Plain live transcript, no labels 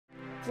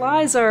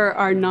Flies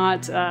are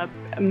not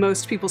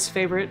most people's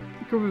favorite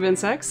group of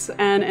insects,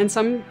 and in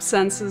some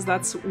senses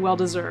that's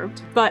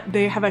well-deserved, but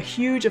they have a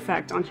huge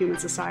effect on human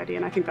society,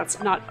 and I think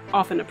that's not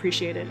often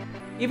appreciated.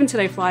 Even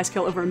today, flies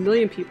kill over 1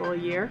 million people a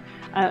year,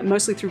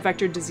 mostly through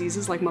vectored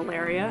diseases like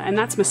malaria, and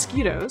that's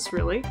mosquitoes,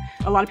 really.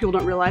 A lot of people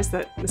don't realize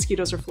that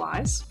mosquitoes are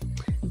flies,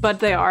 but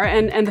they are,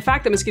 and the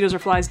fact that mosquitoes are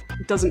flies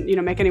doesn't,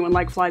 make anyone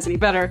like flies any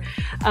better.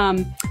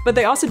 But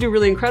they also do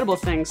really incredible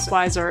things.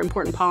 Flies are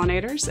important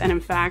pollinators, and in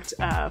fact,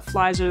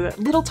 flies are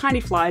the little tiny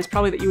flies,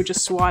 probably that you would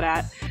just swat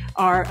at,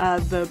 are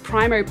the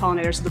primary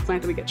pollinators of the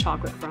plant that we get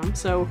chocolate from.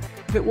 So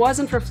if it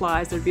wasn't for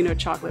flies, there'd be no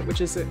chocolate,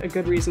 which is a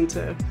good reason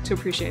to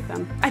appreciate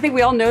them. I think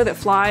we all know that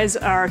flies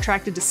are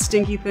attracted to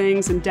stinky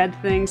things and dead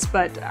things,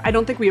 but I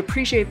don't think we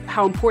appreciate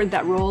how important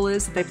that role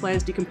is that they play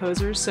as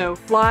decomposers. So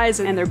flies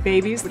and their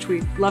babies, which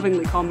we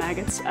lovingly call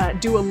maggots,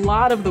 do a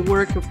lot of the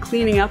work of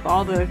cleaning up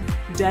all the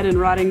dead and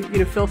rotting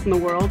filth in the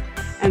world.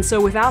 And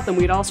so without them,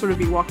 we'd all sort of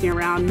be walking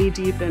around knee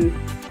deep in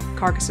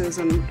carcasses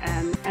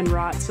and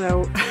rot.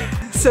 So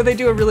they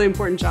do a really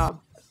important job.